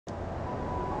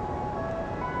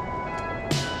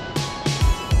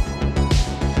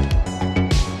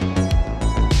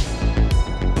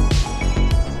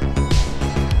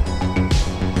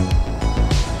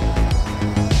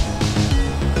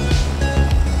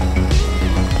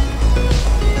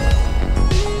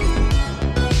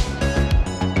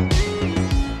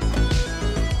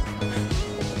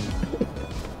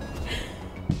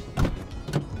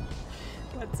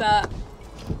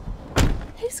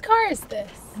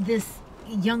this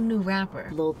young new rapper.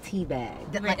 Little tea bag.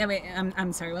 Wait,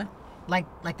 I'm sorry, what?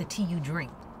 Like the tea you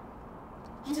drink.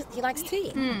 He likes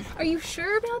tea. Are you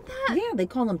sure about that? Yeah, they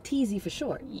call him Teasy for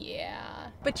short. Yeah.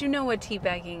 But you know what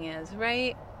teabagging is,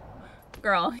 right?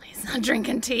 Girl, he's not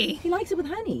drinking tea. He likes it with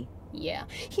honey. Yeah.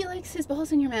 He likes his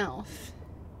balls in your mouth.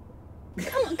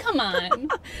 Come on.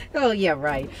 Oh, yeah,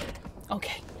 right.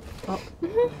 Okay. Oh.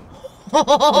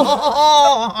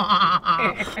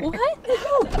 What?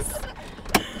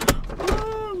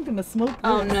 Oh, I'm gonna smoke this.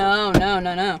 Oh, no.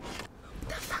 What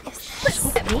the fuck is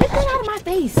this? Get that out of my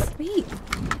face. Wait.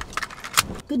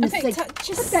 Goodness Okay, sake,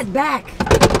 just put that back.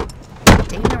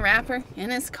 dating a rapper in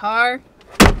his car,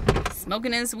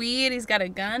 smoking his weed. He's got a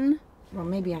gun. Well,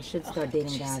 maybe I should start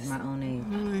dating guys my own age.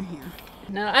 Yeah.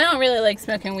 No, I don't really like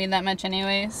smoking weed that much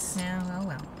anyways. Yeah,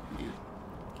 well. Yeah.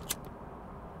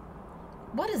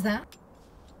 What is that?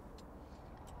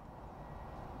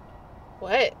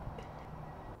 What?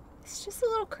 It's just a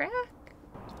little crack.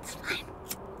 It's fine.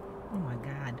 Oh my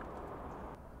God.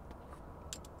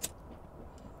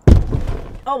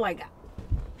 Oh my God.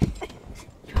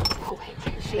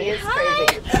 She is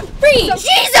crazy. Bree!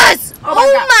 Jesus!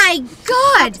 Oh my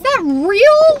God! Is that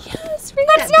real? Yes,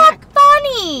 That's not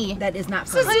funny! That is not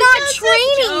This funny. is not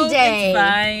training day! It's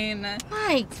fine.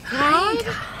 My God.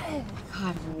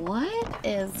 God, what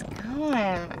is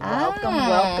going on? Welcome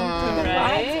to the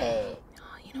Right?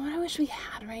 Oh, you know what I wish we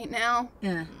had right now?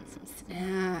 Yeah. Some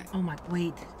snacks. Oh my,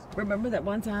 wait. Remember that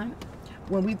one time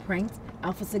when we pranked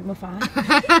Alpha Sigma Phi?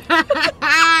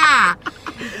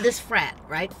 This frat,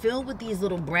 right, filled with these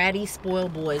little bratty,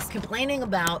 spoiled boys complaining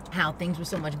about how things were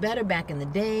so much better back in the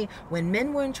day when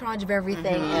men were in charge of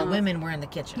everything and women were in the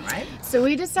kitchen, right? So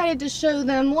we decided to show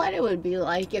them what it would be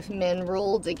like if men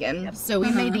ruled again. So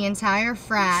we made the entire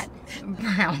frat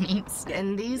brownies.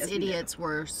 And these idiots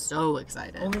were so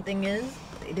excited. Only thing is,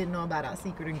 they didn't know about our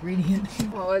secret ingredient.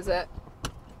 What was it?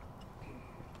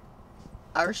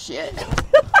 Our shit.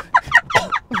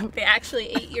 They actually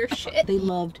ate your shit? They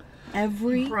loved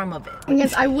every crumb of it.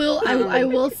 Yes, I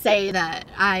will say that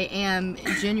I am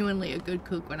genuinely a good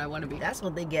cook when I want to be. That's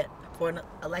what they get for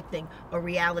electing a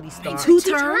reality star. Two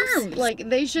terms. Like,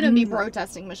 they shouldn't be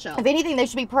protesting Michelle. If anything, they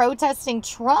should be protesting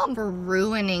Trump for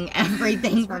ruining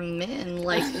everything for men.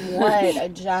 Like, what a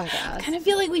jackass. I kind of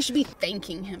feel like we should be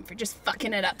thanking him for just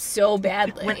fucking it up so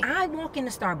badly. When I walk into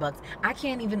Starbucks, I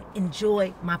can't even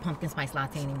enjoy my pumpkin spice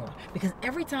latte anymore because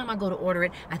every time I go to order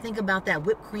it, I think about that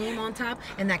whipped cream on top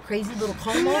and that crazy little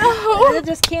como. I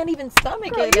just can't even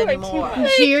stomach it anymore.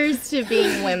 Cheers to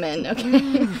being women,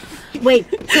 okay? Wait,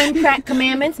 10 crack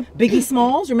commandments, Biggie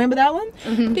Smalls, remember that one?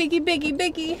 Biggie, biggie,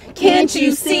 biggie. Can't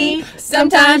you see?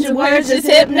 Sometimes your words just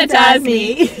hypnotize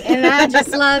me. And I just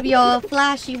love your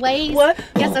flashy ways. What?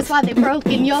 Guess that's why they broke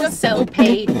and you're so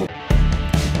paid.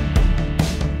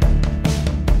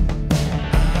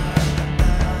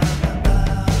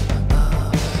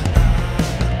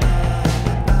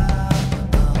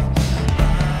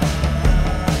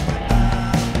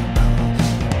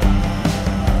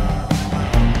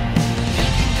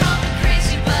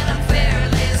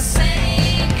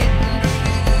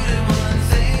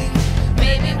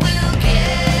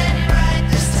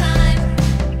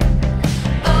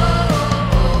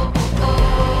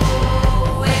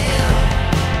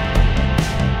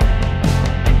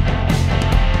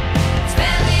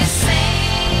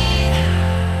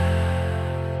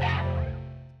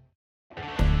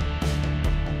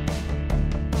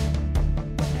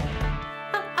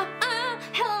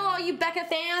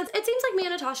 fans, it seems like me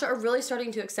and Natasha are really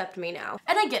starting to accept me now.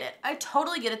 And I get it. I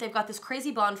totally get it. They've got this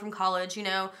crazy bond from college, you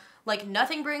know. Like,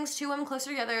 nothing brings two women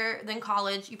closer together than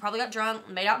college. You probably got drunk,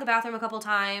 made out in the bathroom a couple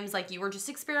times, like you were just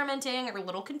experimenting or a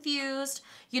little confused,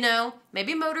 you know,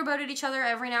 maybe motorboated each other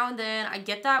every now and then. I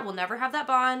get that. We'll never have that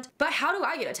bond. But how do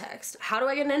I get a text? How do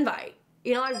I get an invite?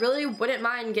 You know, I really wouldn't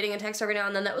mind getting a text every now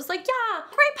and then that was like, yeah,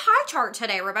 great pie chart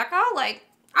today, Rebecca. Like,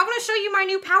 I want to show you my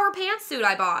new power pantsuit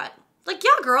I bought. Like,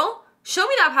 yeah, girl, show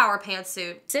me that power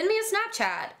pantsuit. Send me a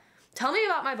Snapchat. Tell me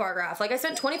about my bar graph. Like, I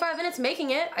spent 25 minutes making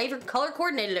it. I even color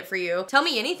coordinated it for you. Tell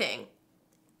me anything.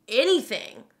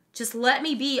 Anything. Just let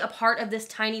me be a part of this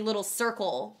tiny little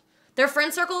circle. Their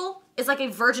friend circle is like a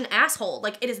virgin asshole.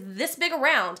 Like, it is this big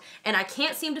around, and I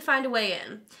can't seem to find a way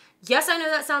in. Yes, I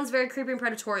know that sounds very creepy and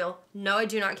predatorial. No, I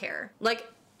do not care. Like,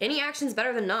 any action's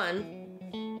better than none.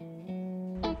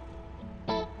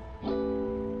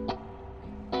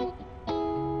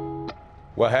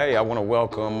 Well, hey, I want to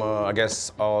welcome, I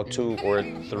guess, all 2 or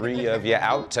 3 of you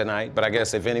out tonight. But I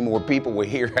guess if any more people were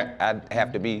here, I'd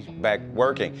have to be back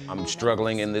working. I'm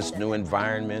struggling in this new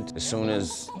environment. As soon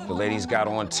as the ladies got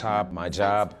on top, my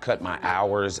job cut my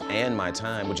hours and my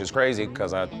time, which is crazy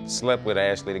because I slept with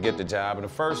Ashley to get the job in the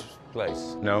first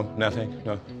place. No, nothing,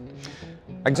 no.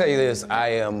 I can tell you this, I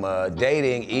am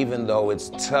dating even though it's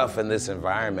tough in this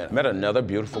environment. I met another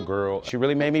beautiful girl. She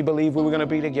really made me believe we were gonna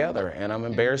be together, and I'm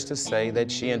embarrassed to say that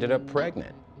she ended up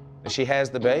pregnant. She has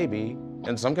the baby.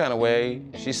 In some kind of way,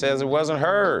 she says it wasn't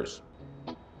hers.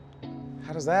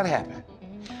 How does that happen?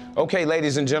 Okay,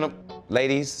 ladies and gentlemen,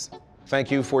 ladies,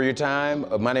 thank you for your time.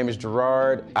 My name is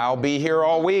Gerard. I'll be here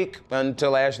all week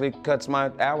until Ashley cuts my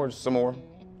hours some more.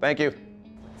 Thank you.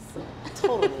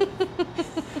 Totally.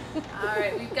 All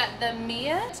right, we've got the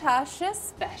Mia Tasha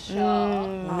special.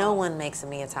 No one makes a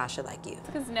Mia Tasha like you.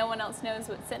 Because no one else knows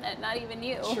what's in it, not even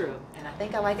you. True. And I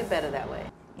think I like it better that way.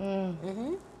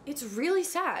 It's really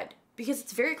sad because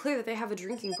it's very clear that they have a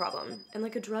drinking problem and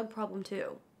like a drug problem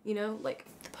too. You know, like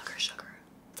the booger sugar.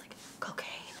 It's like cocaine.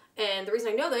 And the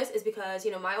reason I know this is because,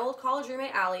 you know, my old college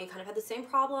roommate, Allie, kind of had the same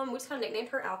problem. We just kind of nicknamed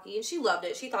her Alkie, and she loved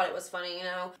it. She thought it was funny, you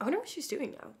know. I wonder what she's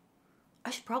doing now. I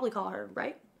should probably call her,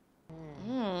 right?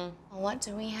 What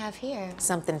do we have here?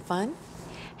 Something fun?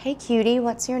 Hey, cutie,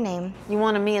 what's your name? You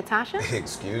want a Mia Tasha?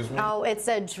 Excuse me? Oh, it's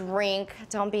a drink.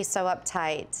 Don't be so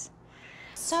uptight.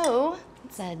 So,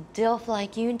 what's a dilf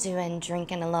like you doing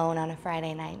drinking alone on a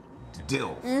Friday night?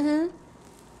 Dill.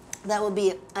 That would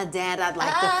be a dad I'd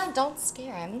like to... Don't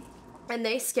scare him. And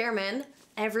they scare men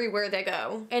everywhere they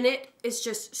go. And it is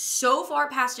just so far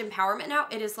past empowerment now.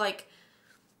 It is like,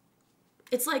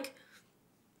 it's like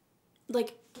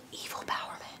evil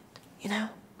empowerment, you know?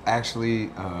 Actually,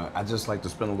 I just like to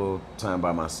spend a little time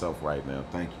by myself right now.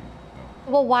 Thank you.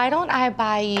 Well, why don't I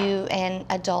buy you an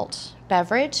adult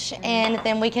beverage, and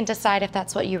then we can decide if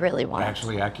that's what you really want.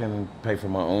 Actually, I can pay for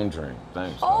my own drink.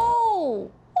 Thanks. Oh,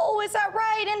 is that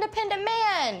right? Independent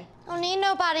man. Don't need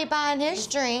nobody buying his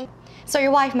drink. So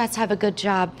your wife must have a good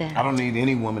job then. I don't need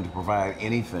any woman to provide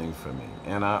anything for me.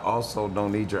 And I also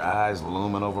don't need your eyes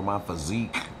looming over my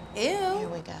physique. Ew. Here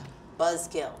we go.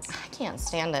 Buzzkills. I can't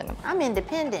stand it. I'm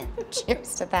independent.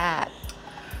 Cheers to that.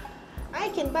 I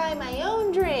can buy my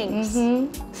own drinks.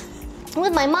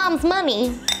 With my mom's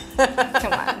money.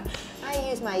 Come on. I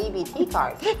use my EBT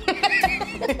card. I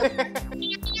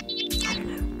don't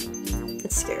know.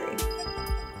 It's scary.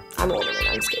 I'm older and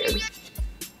I'm scared.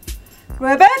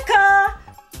 Rebecca!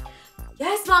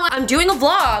 Yes, Mama, I'm doing a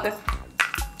vlog.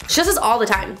 She does this all the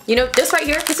time. You know, this right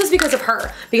here, this is because of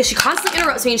her. Because she constantly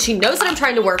interrupts me and she knows that I'm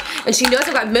trying to work and she knows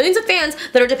I've got millions of fans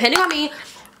that are depending on me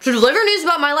to deliver news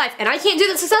about my life. And I can't do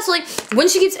that successfully when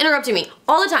she keeps interrupting me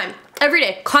all the time, every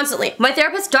day, constantly. My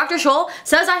therapist, Dr. Scholl,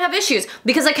 says I have issues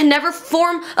because I can never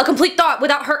form a complete thought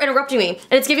without her interrupting me.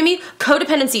 And it's giving me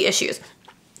codependency issues.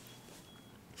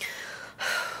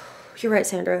 You're right,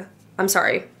 Sandra. I'm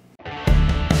sorry.